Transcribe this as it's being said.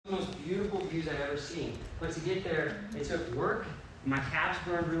views I've ever seen. But to get there, it took work. My calves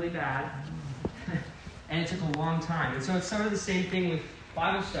burned really bad. And it took a long time. And so it's sort of the same thing with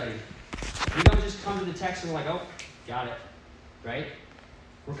Bible study. We don't just come to the text and we're like, oh, got it. Right?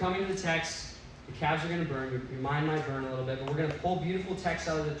 We're coming to the text. The calves are going to burn. Your mind might burn a little bit. But we're going to pull beautiful texts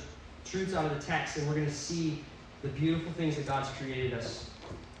out of the truths out of the text. And we're going to see the beautiful things that God's created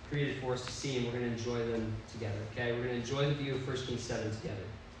for us to see. And we're going to enjoy them together. Okay? We're going to enjoy the view of 1 Kings 7 together.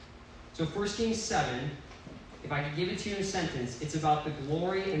 So 1 Kings 7, if I could give it to you in a sentence, it's about the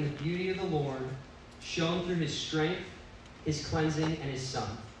glory and the beauty of the Lord shown through his strength, his cleansing, and his Son.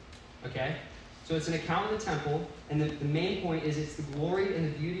 Okay? So it's an account of the temple, and the main point is it's the glory and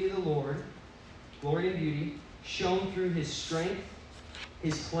the beauty of the Lord, glory and beauty, shown through his strength,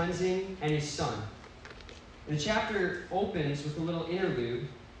 his cleansing, and his Son. And the chapter opens with a little interlude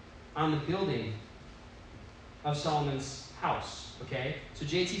on the building of Solomon's house. Okay? So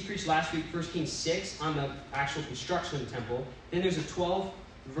JT preached last week 1 Kings 6 on the actual construction of the temple. Then there's a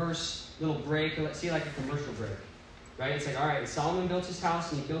 12-verse little break, let's see, like a commercial break. Right? It's like, all right, Solomon built his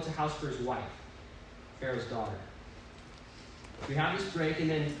house, and he built a house for his wife, Pharaoh's daughter. We have this break, and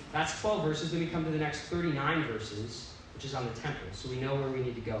then that's 12 verses. Then we come to the next 39 verses, which is on the temple. So we know where we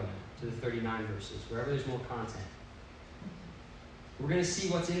need to go now, to the 39 verses, wherever there's more content. We're going to see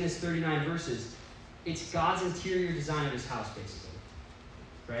what's in this 39 verses. It's God's interior design of his house, basically.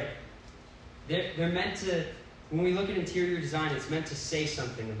 Right? They're meant to, when we look at interior design, it's meant to say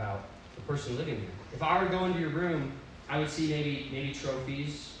something about the person living there. If I were to go into your room, I would see maybe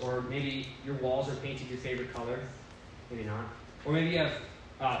trophies, or maybe your walls are painted your favorite color. Maybe not. Or maybe you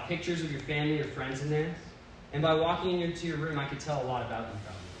have pictures of your family or friends in there. And by walking into your room, I could tell a lot about you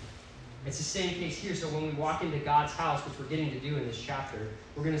probably. It's the same case here. So when we walk into God's house, which we're getting to do in this chapter,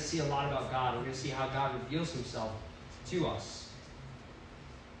 we're going to see a lot about God. We're going to see how God reveals himself to us.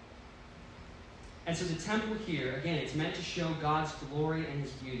 And so the temple here, again, it's meant to show God's glory and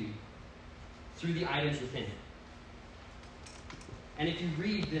his beauty through the items within it. And if you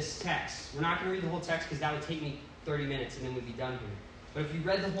read this text, we're not going to read the whole text because that would take me 30 minutes and then we'd be done here. But if you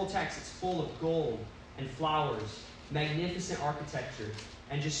read the whole text, it's full of gold and flowers, magnificent architecture,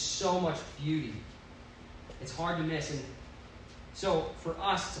 and just so much beauty. It's hard to miss. And so for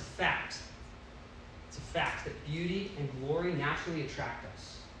us, it's a fact. It's a fact that beauty and glory naturally attract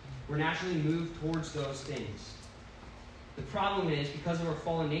us. We're naturally moved towards those things. The problem is, because of our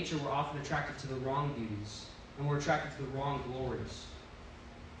fallen nature, we're often attracted to the wrong beauties, and we're attracted to the wrong glories.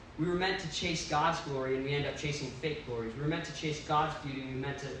 We were meant to chase God's glory, and we end up chasing fake glories. We were meant to chase God's beauty,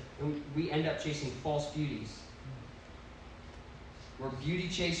 and we end up chasing false beauties. We're beauty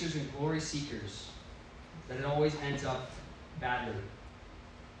chasers and glory seekers, but it always ends up badly.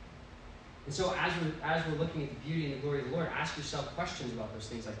 And so as we're looking at the beauty and the glory of the Lord, ask yourself questions about those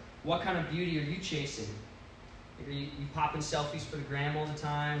things, like, what kind of beauty are you chasing? Like, are you popping selfies for the gram all the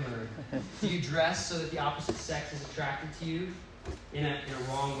time? Or do you dress so that the opposite sex is attracted to you in a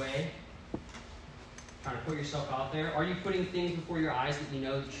wrong way? Trying to put yourself out there? Are you putting things before your eyes that you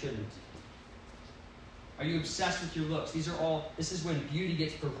know you shouldn't? Are you obsessed with your looks? This is when beauty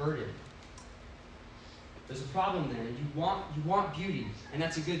gets perverted. There's a problem then. You want beauty, and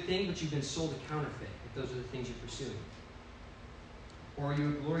that's a good thing, but you've been sold a counterfeit if those are the things you're pursuing. Or are you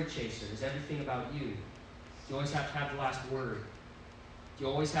a glory chaser? Is everything about you? Do you always have to have the last word? Do you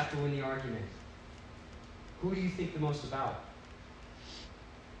always have to win the argument? Who do you think the most about?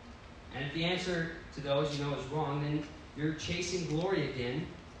 And if the answer to those you know is wrong, then you're chasing glory again,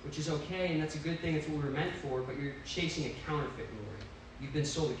 which is okay, and that's a good thing. It's what we were meant for, but you're chasing a counterfeit glory. You've been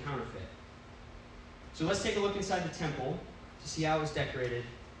sold a counterfeit. So let's take a look inside the temple to see how it was decorated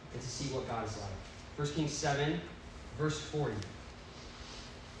and to see what God is like. 1 Kings 7, verse 40. Here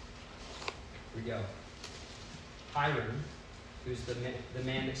we go. Hiram, who's the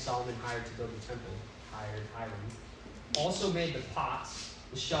man that Solomon hired to build the temple, Hiram, also made the pots,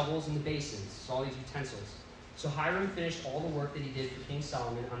 the shovels, and the basins, so all these utensils. So Hiram finished all the work that he did for King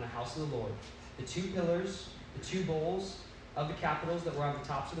Solomon on the house of the Lord. The 2 pillars, the 2 bowls of the capitals that were on the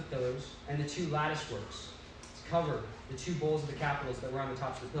tops of the pillars, and the 2 lattice works to cover the 2 bowls of the capitals that were on the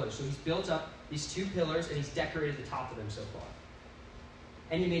tops of the pillars. So he's built up these 2 pillars, and he's decorated the top of them so far.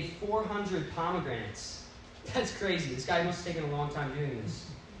 And he made 400 pomegranates. That's crazy. This guy must have taken a long time doing this.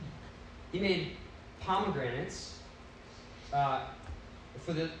 He made pomegranates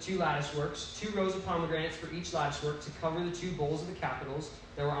for the 2 lattice works, 2 rows of pomegranates for each lattice work to cover the 2 bowls of the capitals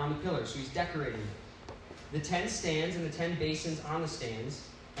that were on the pillars. So he's decorating them. The 10 stands and the 10 basins on the stands,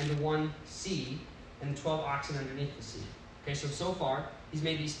 and the 1 sea, and the 12 oxen underneath the sea. Okay, so far, he's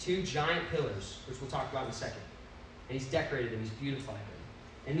made these 2 giant pillars, which we'll talk about in a second. And he's decorated them, he's beautified them.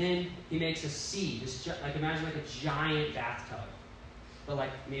 And then he makes a sea, imagine like a giant bathtub, but like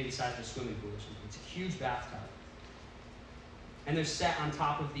maybe the size of a swimming pool or something. It's a huge bathtub. And they're set on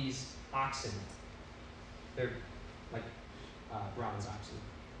top of these oxen. They're like bronze oxen.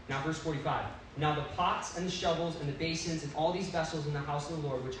 Now verse 45. Now the pots and the shovels and the basins and all these vessels in the house of the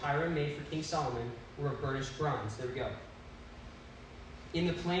Lord, which Hiram made for King Solomon, were of burnished bronze. There we go. In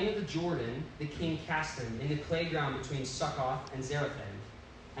the plain of the Jordan, the king cast them, in the clay ground between Succoth and Zarephath.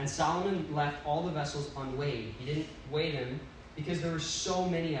 And Solomon left all the vessels unweighed. He didn't weigh them because there were so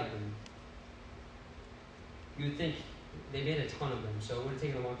many of them. You would think they made a ton of them, so it would have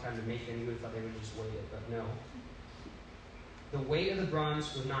taken a long time to make them. You would have thought they would just weigh it, but no. The weight of the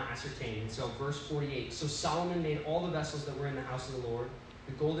bronze was not ascertained. And so verse 48. So Solomon made all the vessels that were in the house of the Lord,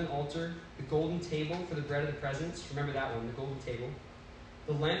 the golden altar, the golden table for the bread of the presence. Remember that one, the golden table.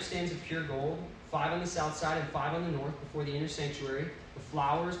 The lampstands of pure gold, 5 on the south side and 5 on the north before the inner sanctuary, the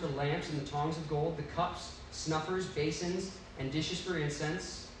flowers, the lamps, and the tongs of gold, the cups, snuffers, basins, and dishes for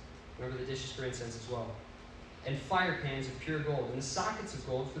incense. Remember the dishes for incense as well. And fire pans of pure gold, and the sockets of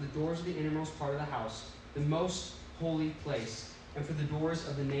gold for the doors of the innermost part of the house, the most holy place, and for the doors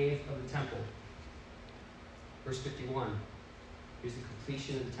of the nave of the temple. Verse 51. Here's the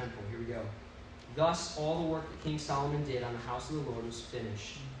completion of the temple. Here we go. Thus all the work that King Solomon did on the house of the Lord was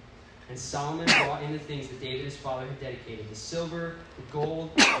finished. And Solomon brought in the things that David his father had dedicated, the silver, the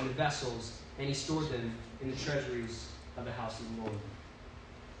gold, and the vessels, and he stored them in the treasuries of the house of the Lord.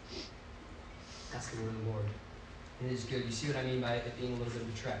 That's the word of the Lord. And it is good. You see what I mean by it being a little bit of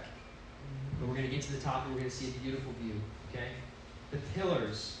a trek. But we're going to get to the top and we're going to see a beautiful view. Okay? The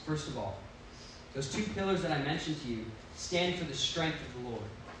pillars, first of all. Those 2 pillars that I mentioned to you stand for the strength of the Lord.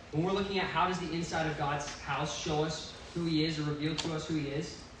 When we're looking at how does the inside of God's house show us who he is or reveal to us who he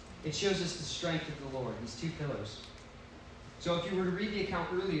is, it shows us the strength of the Lord, these 2 pillars. So if you were to read the account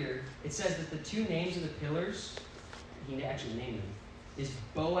earlier, it says that the 2 names of the pillars, he actually named them, is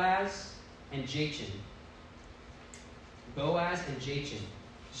Boaz and Jachin. Boaz and Jachin.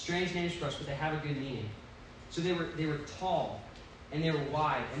 Strange names for us, but they have a good meaning. So they were tall, and they were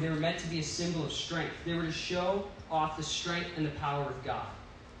wide, and they were meant to be a symbol of strength. They were to show off the strength and the power of God.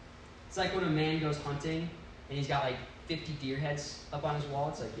 It's like when a man goes hunting, and he's got like 50 deer heads up on his wall.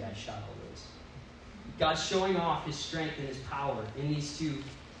 It's like, yeah, I shot all those. God's showing off his strength and his power in these 2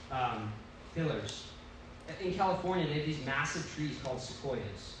 pillars. In California, they have these massive trees called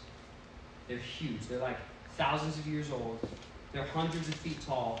sequoias. They're huge. They're like thousands of years old. They're hundreds of feet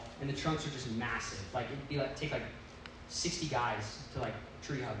tall, and the trunks are just massive. Like it'd be like take like 60 guys to like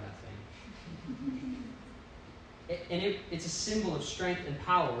tree hug that thing. It's a symbol of strength and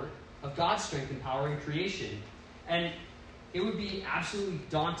power, of God's strength and power in creation. And it would be absolutely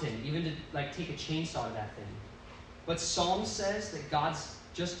daunting even to like take a chainsaw to that thing. But Psalm says that God's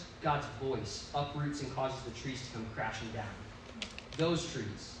voice uproots and causes the trees to come crashing down. Those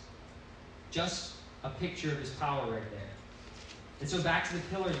trees. Just a picture of his power right there. And so back to the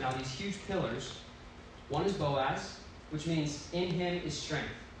pillars now, these huge pillars. One is Boaz, which means in him is strength.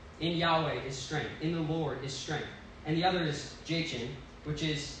 In Yahweh is strength. In the Lord is strength. And the other is Jachin, which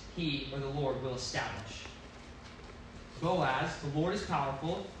is he or the Lord will establish. Boaz, the Lord is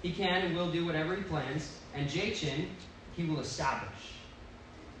powerful. He can and will do whatever he plans. And Jachin, he will establish.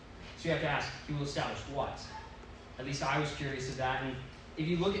 So you have to ask, he will establish what? At least I was curious of that. And if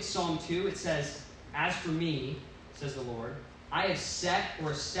you look at Psalm 2, it says, as for me, says the Lord, I have set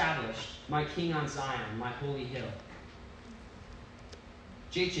or established my king on Zion, my holy hill.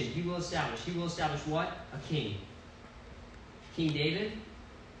 Jachin, he will establish. He will establish what? A king. King David?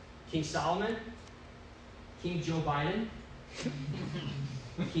 King Solomon? King Joe Biden?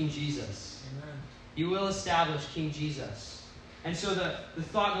 King Jesus. Amen. He will establish King Jesus. And so the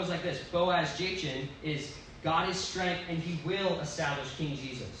thought goes like this. Boaz, Jachin, is God is strength and he will establish King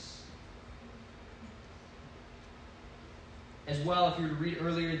Jesus. As well, if you were to read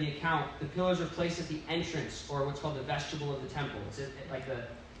earlier in the account, the pillars are placed at the entrance, or what's called the vestibule of the temple. It's at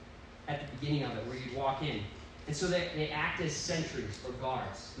the beginning of it, where you walk in. And so they act as sentries or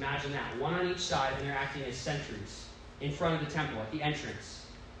guards. Imagine that. One on each side, and they're acting as sentries in front of the temple, at the entrance.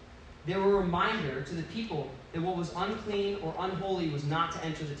 They were a reminder to the people that what was unclean or unholy was not to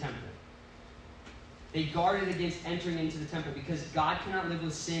enter the temple. They guarded against entering into the temple because God cannot live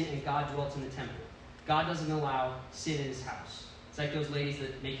with sin and God dwelt in the temple. God doesn't allow sin in his house. It's like those ladies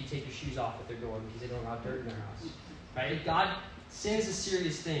that make you take your shoes off at their door because they don't allow dirt in their house. Right? Sin is a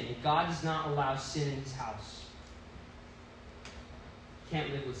serious thing, and God does not allow sin in his house.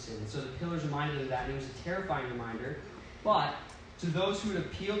 Can't live with sin. And so the pillars reminded them of that, and it was a terrifying reminder. But to those who would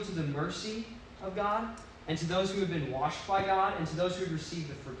appeal to the mercy of God and to those who had been washed by God, and to those who had received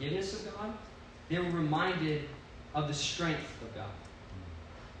the forgiveness of God, they were reminded of the strength of God.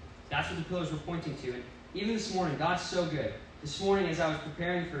 That's what the pillars were pointing to. And even this morning, God's so good. This morning, as I was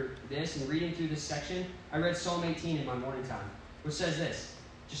preparing for this and reading through this section, I read Psalm 18 in my morning time, which says this.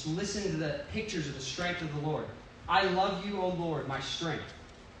 Just listen to the pictures of the strength of the Lord. I love you, O Lord, my strength.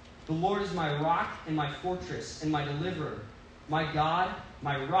 The Lord is my rock and my fortress and my deliverer, my God,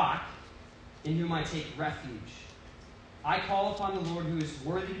 my rock, in whom I take refuge. I call upon the Lord, who is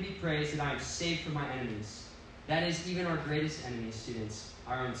worthy to be praised, and I am saved from my enemies. That is even our greatest enemy, students,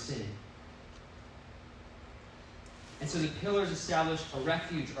 our own sin. And so the pillars established a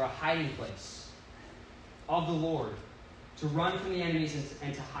refuge or a hiding place of the Lord to run from the enemies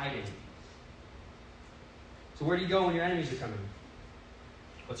and to hide in. So where do you go when your enemies are coming?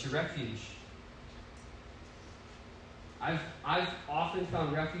 What's your refuge? I've often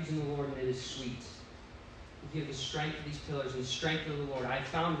found refuge in the Lord, and it is sweet. If you have the strength of these pillars and the strength of the Lord. I've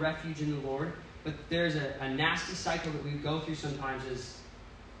found refuge in the Lord, but there's a nasty cycle that we go through sometimes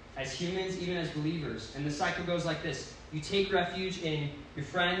as humans, even as believers. And the cycle goes like this. You take refuge in your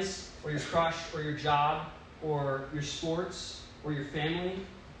friends, or your crush, or your job, or your sports, or your family,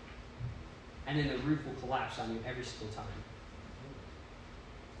 and then the roof will collapse on you every single time.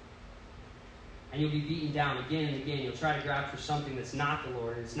 And you'll be beaten down again and again. You'll try to grab for something that's not the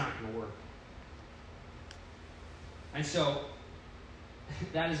Lord, and it's not going to work. And so,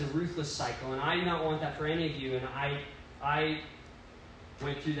 that is a ruthless cycle, and I do not want that for any of you. And I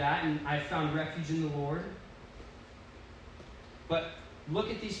went through that, and I found refuge in the Lord. But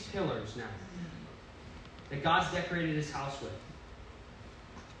look at these pillars now that God's decorated his house with.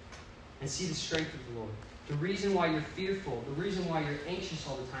 And see the strength of the Lord. The reason why you're fearful, the reason why you're anxious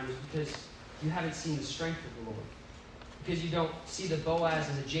all the time is because you haven't seen the strength of the Lord. Because you don't see the Boaz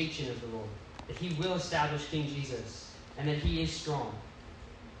and the Jachin of the Lord. That he will establish King Jesus. And that he is strong.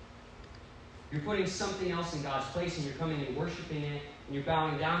 You're putting something else in God's place, and you're coming and worshiping it, and you're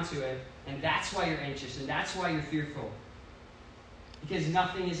bowing down to it. And that's why you're anxious, and that's why you're fearful. Because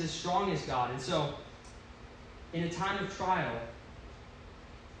nothing is as strong as God. And so, in a time of trial,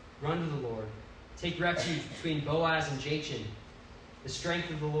 run to the Lord. Take refuge between Boaz and Jachin, the strength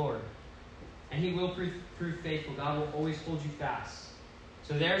of the Lord. And he will prove faithful. God will always hold you fast.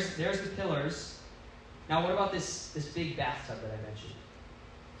 So there's the pillars. Now what about this big bathtub that I mentioned?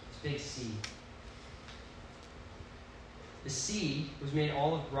 This big sea. The sea was made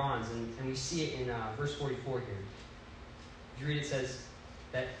all of bronze, and we see it in verse 44 here. If you read it, says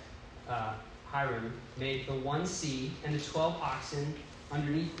that Hiram made the one sea and the 12 oxen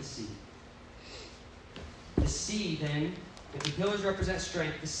underneath the sea. The sea, then, if the pillars represent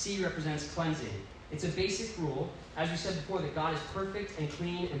strength, the sea represents cleansing. It's a basic rule, as we said before, that God is perfect and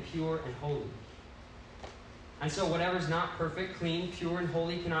clean and pure and holy. And so whatever is not perfect, clean, pure, and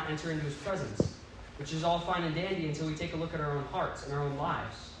holy cannot enter into his presence, which is all fine and dandy until we take a look at our own hearts and our own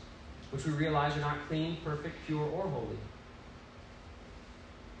lives, which we realize are not clean, perfect, pure, or holy.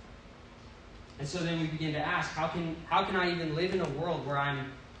 And so then we begin to ask, how can I even live in a world where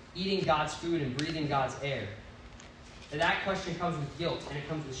I'm eating God's food and breathing God's air? And that question comes with guilt, and it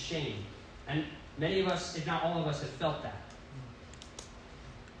comes with shame. And many of us, if not all of us, have felt that.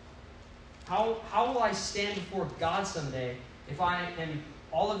 How will I stand before God someday if I am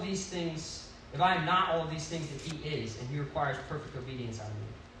all of these things, if I am not all of these things that he is, and he requires perfect obedience out of me?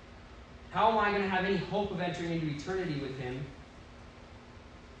 How am I going to have any hope of entering into eternity with him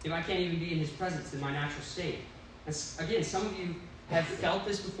if I can't even be in his presence in my natural state? And again, some of you have felt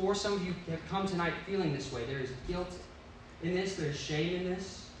this before. Some of you have come tonight feeling this way. There is guilt in this. There is shame in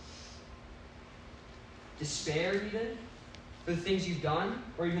this. Despair even for the things you've done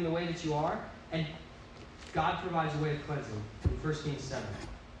or even the way that you are. And God provides a way of cleansing in 1 Kings 7.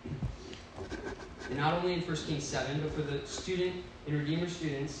 And not only in 1 Kings 7, but for the student and Redeemer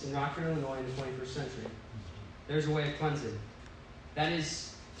students in Rockford, Illinois in the 21st century. There's a way of cleansing. That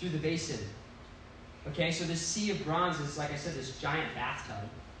is through the basin. Okay, so this sea of bronze is, like I said, this giant bathtub,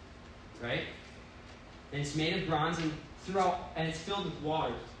 right? And it's made of bronze, and it's filled with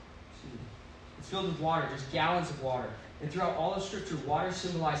water. It's filled with water, just gallons of water. And throughout all of Scripture, water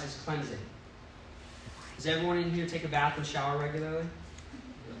symbolizes cleansing. Does everyone in here take a bath and shower regularly?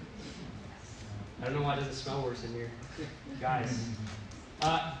 I don't know why it doesn't smell worse in here. Guys,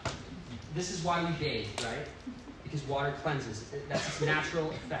 this is why we bathe, right? Because water cleanses. That's its natural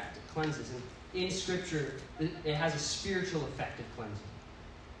effect. It cleanses. And in Scripture, it has a spiritual effect of cleansing.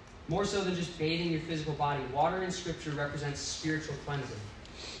 More so than just bathing your physical body, water in Scripture represents spiritual cleansing.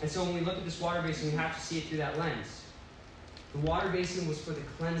 And so when we look at this water basin, we have to see it through that lens. The water basin was for the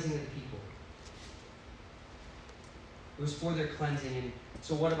cleansing of the people. It was for their cleansing. And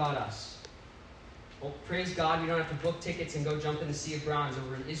so what about us? Well, praise God, we don't have to book tickets and go jump in the Sea of Bronze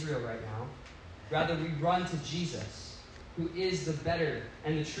over in Israel right now. Rather, we run to Jesus, who is the better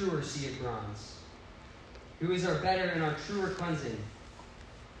and the truer Sea of Bronze, who is our better and our truer cleansing.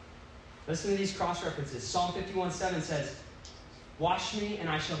 Listen to these cross-references. Psalm 51:7 says, "Wash me, and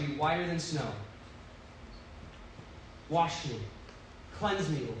I shall be whiter than snow." Wash me. Cleanse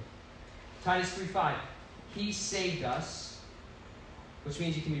me, Lord. Titus 3:5, He saved us, which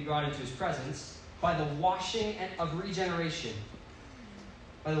means you can be brought into His presence, by the washing of regeneration.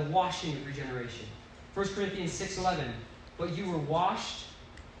 By the washing of regeneration. 1 Corinthians 6:11, "But you were washed,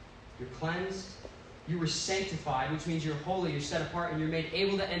 you're cleansed, you were sanctified," which means you're holy, you're set apart, and you're made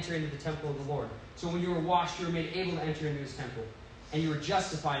able to enter into the temple of the Lord. So when you were washed, you were made able to enter into His temple. And you were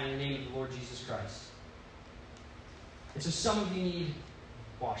justified in the name of the Lord Jesus Christ. And so some of you need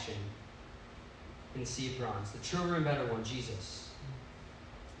washing in the Sea of Bronze. The truer and better one, Jesus.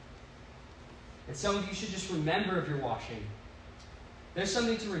 And some of you should just remember of your washing. There's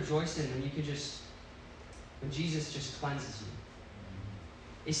something to rejoice in when when Jesus just cleanses you.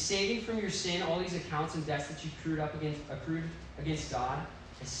 Is saving from your sin all these accounts and debts that you've accrued against God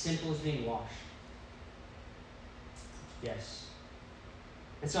as simple as being washed? Yes.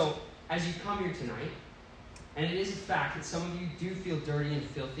 And so, as you come here tonight, and it is a fact that some of you do feel dirty and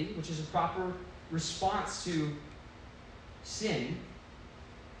filthy, which is a proper response to sin.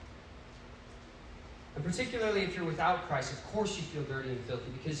 And particularly if you're without Christ, of course you feel dirty and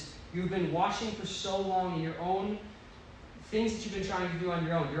filthy because you've been washing for so long in your own things that you've been trying to do on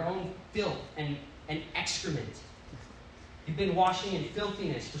your own filth and excrement. You've been washing in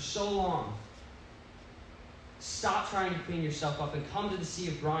filthiness for so long. Stop trying to clean yourself up and come to the Sea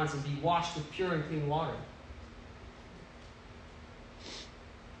of Bronze and be washed with pure and clean water.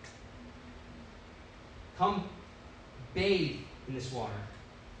 Come bathe in this water.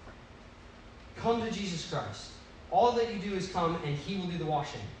 Come to Jesus Christ. All that you do is come and He will do the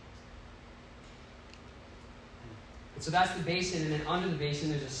washing. And so that's the basin, and then under the basin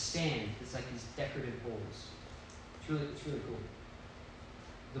there's a stand. It's like these decorative bowls. It's really cool.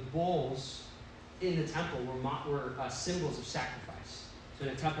 The bowls in the temple were symbols of sacrifice. So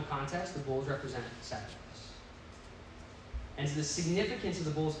in a temple context, the bowls represent sacrifice. And so the significance of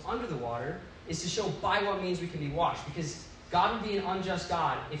the bowls under the water is to show by what means we can be washed. Because God would be an unjust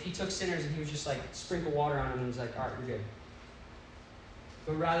God if He took sinners and He was just like, sprinkle water on them and He's like, all right, we're good.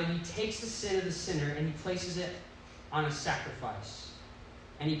 But rather, He takes the sin of the sinner and He places it on a sacrifice.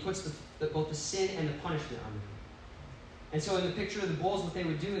 And He puts both the sin and the punishment on them. And so in the picture of the bowls, what they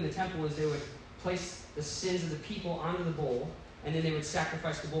would do in the temple is they would place the sins of the people onto the bowl, and then they would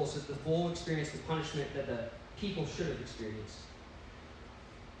sacrifice the bowl so that the bowl experienced the punishment that the people should have experienced.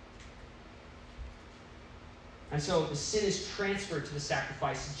 And so the sin is transferred to the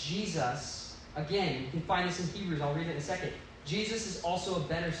sacrifice. Jesus, again, you can find this in Hebrews, I'll read it in a second. Jesus is also a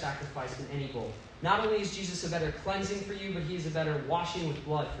better sacrifice than any bowl. Not only is Jesus a better cleansing for you, but He is a better washing with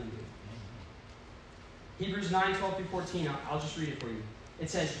blood for you. Hebrews 9:12-14, I'll just read it for you. It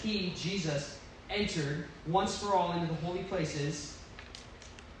says, He, Jesus, entered once for all into the holy places.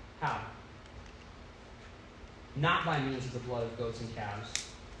 How? Not by means of the blood of goats and calves,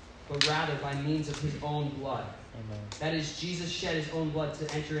 but rather by means of His own blood. Amen. That is, Jesus shed His own blood to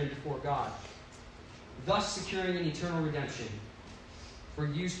enter in before God, thus securing an eternal redemption for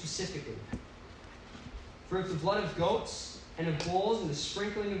you specifically. For if the blood of goats and of bulls and the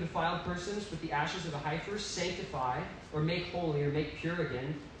sprinkling of defiled persons with the ashes of a heifer sanctify or make holy or make pure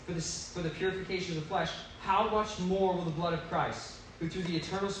again for the purification of the flesh, how much more will the blood of Christ, who through the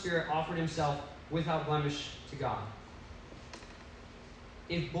eternal Spirit offered Himself without blemish to God?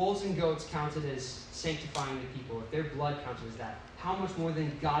 If bulls and goats counted as sanctifying the people, if their blood counted as that, how much more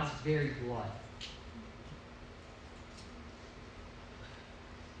than God's very blood?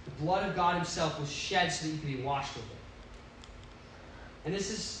 The blood of God Himself was shed so that you could be washed with it. And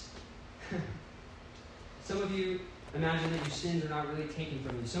this is... Some of you imagine that your sins are not really taken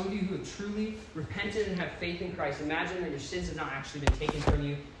from you. Some of you who have truly repented and have faith in Christ, imagine that your sins have not actually been taken from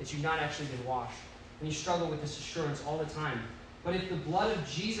you, that you've not actually been washed. And you struggle with this assurance all the time. But if the blood of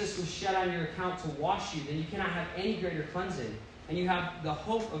Jesus was shed on your account to wash you, then you cannot have any greater cleansing. And you have the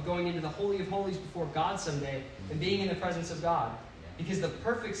hope of going into the Holy of Holies before God someday and being in the presence of God. Because the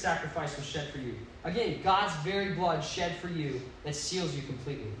perfect sacrifice was shed for you. Again, God's very blood shed for you that seals you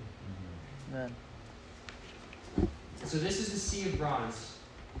completely. Amen. So this is the Sea of Bronze.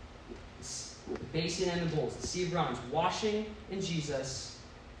 The basin and the bowls. The Sea of Bronze. Washing in Jesus,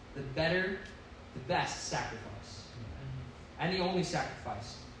 the best sacrifice. And the only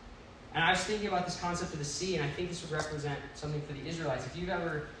sacrifice. And I was thinking about this concept of the sea, and I think this would represent something for the Israelites. If you've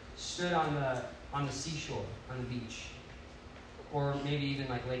ever stood on the seashore, on the beach, or maybe even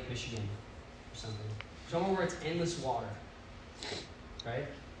like Lake Michigan or something, somewhere where it's endless water, right?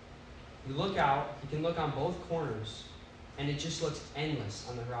 You look out, you can look on both corners, and it just looks endless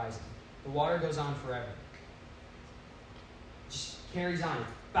on the horizon. The water goes on forever. It just carries on.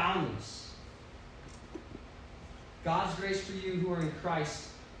 It's boundless. God's grace for you who are in Christ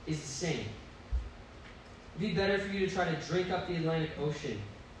is the same. It'd be better for you to try to drink up the Atlantic Ocean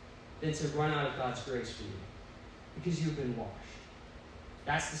than to run out of God's grace for you, because you've been washed.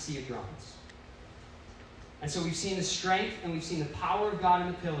 That's the Sea of Bronze. And so we've seen the strength and we've seen the power of God in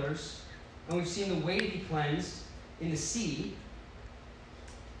the pillars, and we've seen the way to be cleansed in the sea.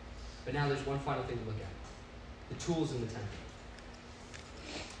 But now there's one final thing to look at: the tools in the temple.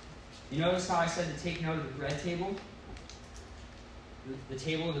 You notice how I said to take note of the bread table? The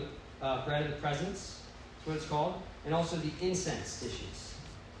table of the bread of the presence, that's what it's called. And also the incense dishes.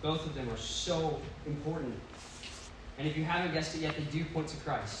 Both of them are so important. And if you haven't guessed it yet, they do point to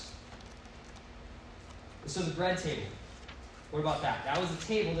Christ. And so the bread table, what about that? That was the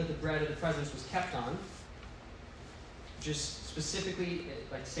table that the bread of the presence was kept on. Just specifically,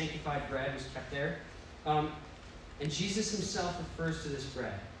 like sanctified bread was kept there. And Jesus himself refers to this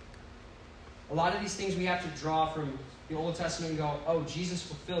bread. A lot of these things we have to draw from the Old Testament and go, oh, Jesus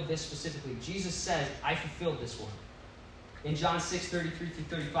fulfilled this specifically. Jesus says, I fulfilled this one. In John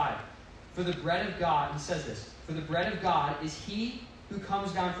 6:33-35, for the bread of God, he says this, for the bread of God is he who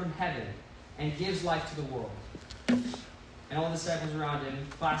comes down from heaven and gives life to the world. And all the disciples around him,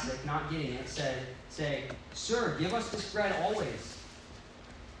 classic, not getting it, say, Sir, give us this bread always.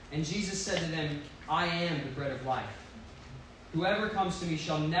 And Jesus said to them, I am the bread of life. Whoever comes to me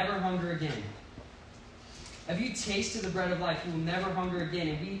shall never hunger again. Have you tasted the bread of life? You will never hunger again.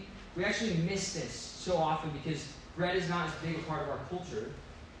 And we actually miss this so often because bread is not as big a part of our culture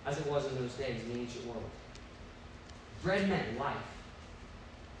as it was in those days in the ancient world. Bread meant life.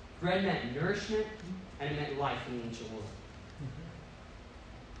 Bread meant nourishment, and it meant life in the ancient world.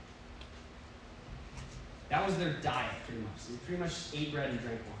 That was their diet, pretty much. They pretty much ate bread and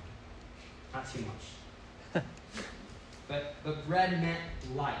drank wine. Not too much. But bread meant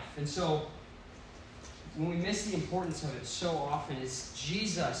life. And so, when we miss the importance of it so often, it's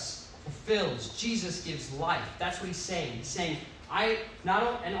Jesus fulfills. Jesus gives life. That's what he's saying. He's saying, I not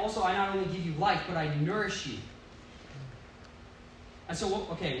only give you life, but I nourish you. And so,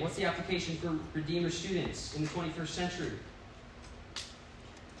 what's the application for Redeemer students in the 21st century?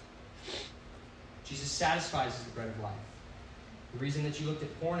 Jesus satisfies as the bread of life. The reason that you looked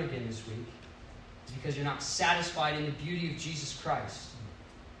at porn again this week is because you're not satisfied in the beauty of Jesus Christ.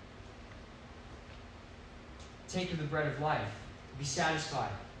 Take of the bread of life. Be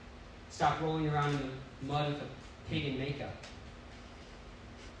satisfied. Stop rolling around in the mud with a pagan makeup.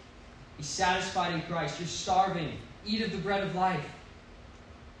 Be satisfied in Christ. You're starving. Eat of the bread of life.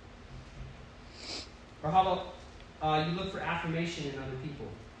 Or how about you look for affirmation in other people?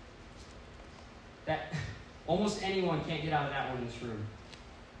 That almost anyone can't get out of that one in this room.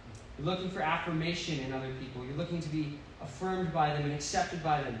 You're looking for affirmation in other people. You're looking to be affirmed by them and accepted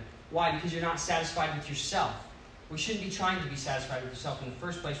by them. Why? Because you're not satisfied with yourself. We shouldn't be trying to be satisfied with yourself in the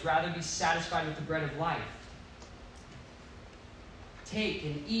first place. Rather, be satisfied with the bread of life. Take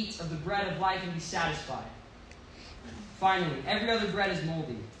and eat of the bread of life and be satisfied. Finally, every other bread is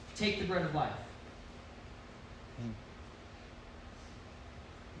moldy. Take the bread of life.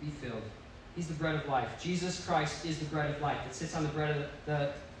 Be filled. He's the bread of life. Jesus Christ is the bread of life that sits on the bread of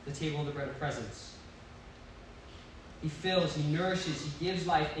the table of the bread of presence. He fills, he nourishes, he gives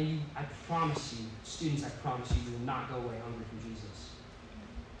life, and I promise you, students, I promise you will not go away hungry from Jesus.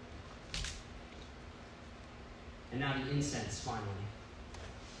 And now the incense, finally.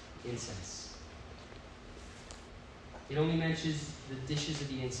 Incense. It only mentions the dishes of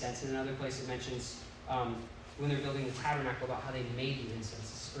the incense. In another place it mentions when they're building the tabernacle about how they made the incense.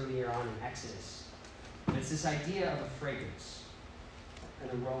 It's earlier on in Exodus. But it's this idea of a fragrance, an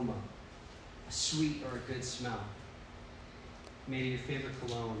aroma, a sweet or a good smell. Maybe your favorite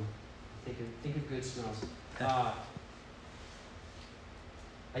cologne. Think of good smells.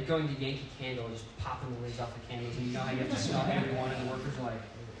 Like going to Yankee Candle and just popping the lids off the candles, and you know how you have to smell everyone, and the workers are like,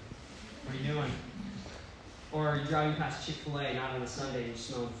 what are you doing? Or you're driving past Chick-fil-A, not on a Sunday, and you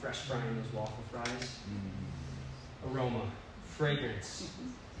smell the fresh fry in those waffle fries. Aroma, fragrance.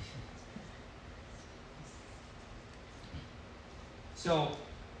 So,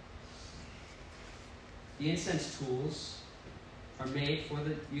 the incense tools are made for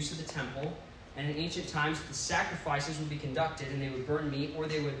the use of the temple, and in ancient times the sacrifices would be conducted and they would burn meat, or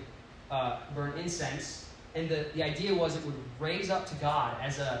they would burn incense. And the idea was it would raise up to God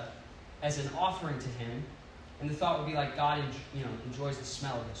as an offering to him. And the thought would be like God enjoys the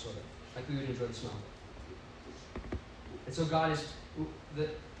smell of it, sort of. Like we would enjoy the smell of it. And so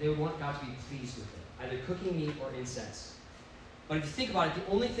they would want God to be pleased with it, either cooking meat or incense. But if you think about it,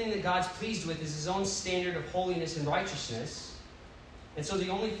 the only thing that God's pleased with is his own standard of holiness and righteousness. And so the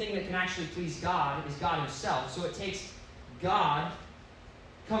only thing that can actually please God is God himself. So it takes God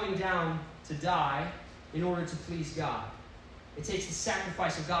coming down to die in order to please God. It takes the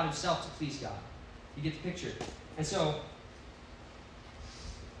sacrifice of God himself to please God. You get the picture? And so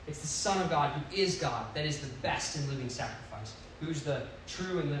it's the Son of God who is God that is the best and living sacrifice. Who's the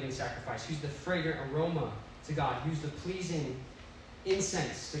true and living sacrifice. Who's the fragrant aroma to God. Who's the pleasing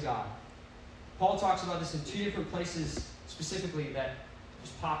incense to God. Paul talks about this in two different places specifically that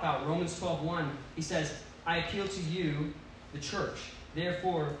just pop out. Romans 12:1, he says, I appeal to you, the church,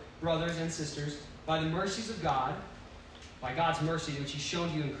 therefore, brothers and sisters, by the mercies of God, by God's mercy which he's shown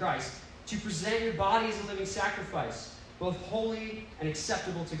to you in Christ, to present your body as a living sacrifice, both holy and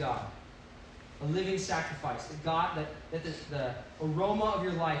acceptable to God. A living sacrifice. That the aroma of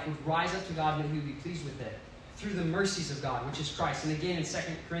your life would rise up to God and that he would be pleased with it through the mercies of God, which is Christ. And again in 2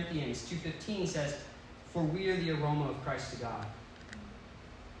 Corinthians 2:15 he says, for we are the aroma of Christ to God.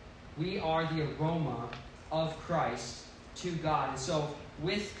 We are the aroma of Christ to God. And so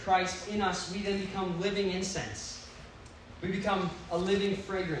with Christ in us, we then become living incense. We become a living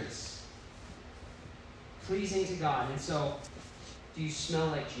fragrance, pleasing to God. And so, do you smell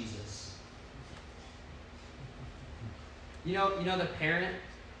like Jesus? You know the parent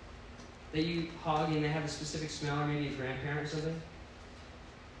that you hug and they have a specific smell, or maybe a grandparent or something?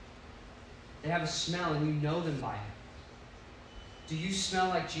 They have a smell and you know them by it. Do you smell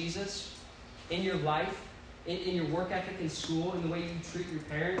like Jesus in your life, in your work ethic in school, in the way you treat your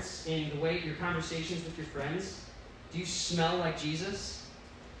parents, in the way your conversations with your friends? Do you smell like Jesus?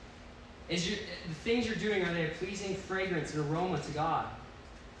 The things you're doing, are they a pleasing fragrance and aroma to God?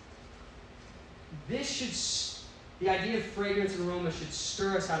 The idea of fragrance and aroma should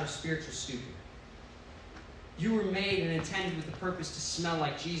stir us out of spiritual stupor. You were made and intended with the purpose to smell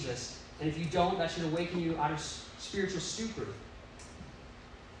like Jesus. And if you don't, that should awaken you out of spiritual stupor.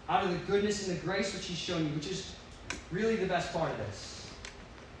 Out of the goodness and the grace which he's shown you, which is really the best part of this.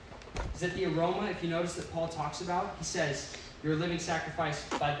 Is that the aroma, if you notice that Paul talks about, he says, you're a living sacrifice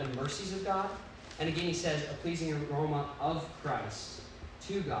by the mercies of God. And again he says, a pleasing aroma of Christ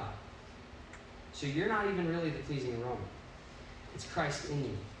to God. So you're not even really the pleasing aroma. It's Christ in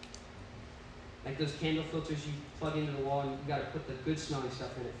you. Like those candle filters you plug into the wall, and you've got to put the good smelling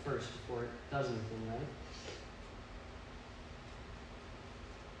stuff in it first before it does anything, right?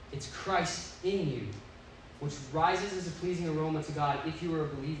 It's Christ in you, which rises as a pleasing aroma to God if you are a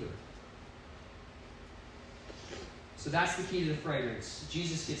believer. So that's the key to the fragrance.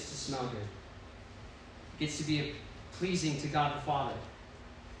 Jesus gets to smell good. Gets to be pleasing to God the Father.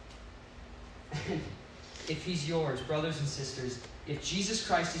 And if he's yours, brothers and sisters, if Jesus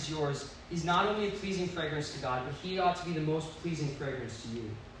Christ is yours, he's not only a pleasing fragrance to God, but he ought to be the most pleasing fragrance to you.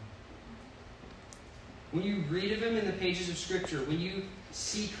 When you read of him in the pages of Scripture, when you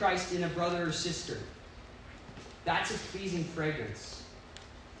see Christ in a brother or sister, that's a pleasing fragrance.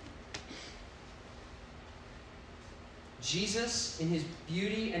 Jesus, in his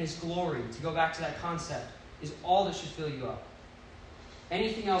beauty and his glory, to go back to that concept, is all that should fill you up.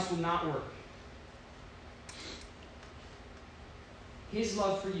 Anything else will not work. His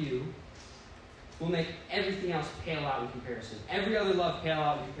love for you will make everything else pale out in comparison. Every other love pale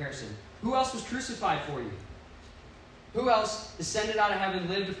out in comparison. Who else was crucified for you? Who else descended out of heaven,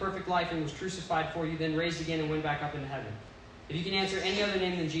 lived a perfect life, and was crucified for you, then raised again and went back up into heaven? If you can answer any other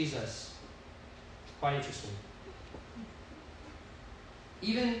name than Jesus, quite interesting.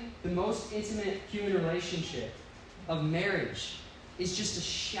 Even the most intimate human relationship of marriage is just a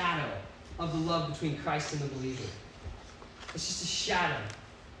shadow of the love between Christ and the believer. It's just a shadow.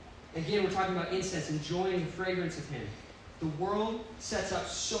 Again, we're talking about incense, enjoying the fragrance of him. The world sets up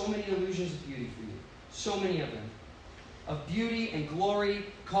so many illusions of beauty for you. So many of them. Of beauty and glory,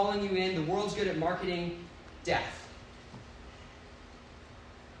 calling you in. The world's good at marketing death.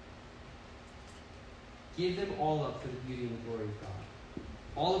 Give them all up for the beauty and the glory of God.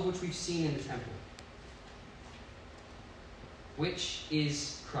 All of which we've seen in the temple. Which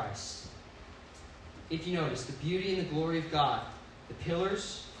is Christ. If you notice, the beauty and the glory of God. The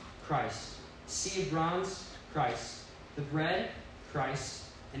pillars, Christ. Sea of bronze, Christ. The bread, Christ.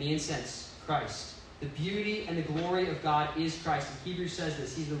 And the incense, Christ. The beauty and the glory of God is Christ. And Hebrews says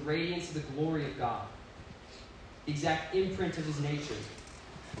this. He's the radiance of the glory of God. The exact imprint of his nature.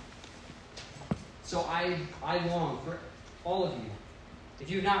 So I long for all of you.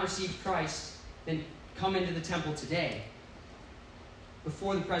 If you have not received Christ, then come into the temple today,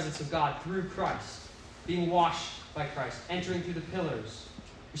 before the presence of God, through Christ, being washed by Christ, entering through the pillars,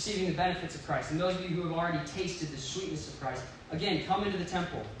 receiving the benefits of Christ. And those of you who have already tasted the sweetness of Christ, again, come into the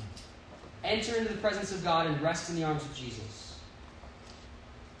temple. Enter into the presence of God and rest in the arms of Jesus.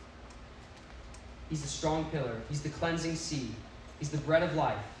 He's the strong pillar. He's the cleansing seed. He's the bread of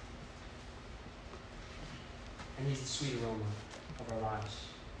life. And he's the sweet aroma of our lives.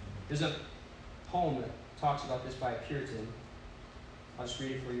 There's a poem that talks about this by a Puritan. I'll just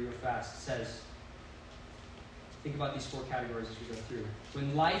read it for you real fast. It says, think about these 4 categories as we go through.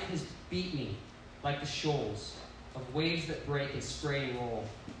 When life has beat me like the shoals of waves that break and spray and roll,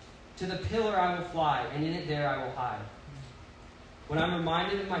 to the pillar I will fly, and in it there I will hide. When I'm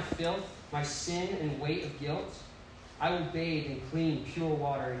reminded of my filth, my sin and weight of guilt, I will bathe in clean, pure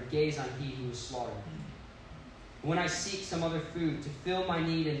water and gaze on he who was slaughtered. When I seek some other food to fill my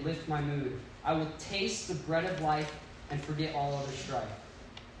need and lift my mood, I will taste the bread of life and forget all other strife.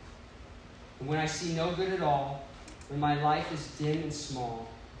 And when I see no good at all, when my life is dim and small,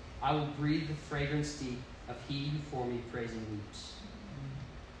 I will breathe the fragrance deep of he who for me prays and weeps.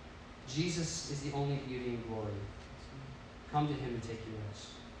 Jesus is the only beauty and glory. Come to him and take your rest.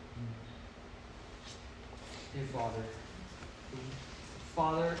 Dear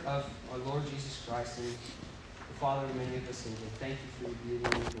Father of our Lord Jesus Christ, and the Father of many of us in here, thank you for your beauty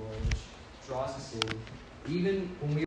and your glory, which draws us in, even when we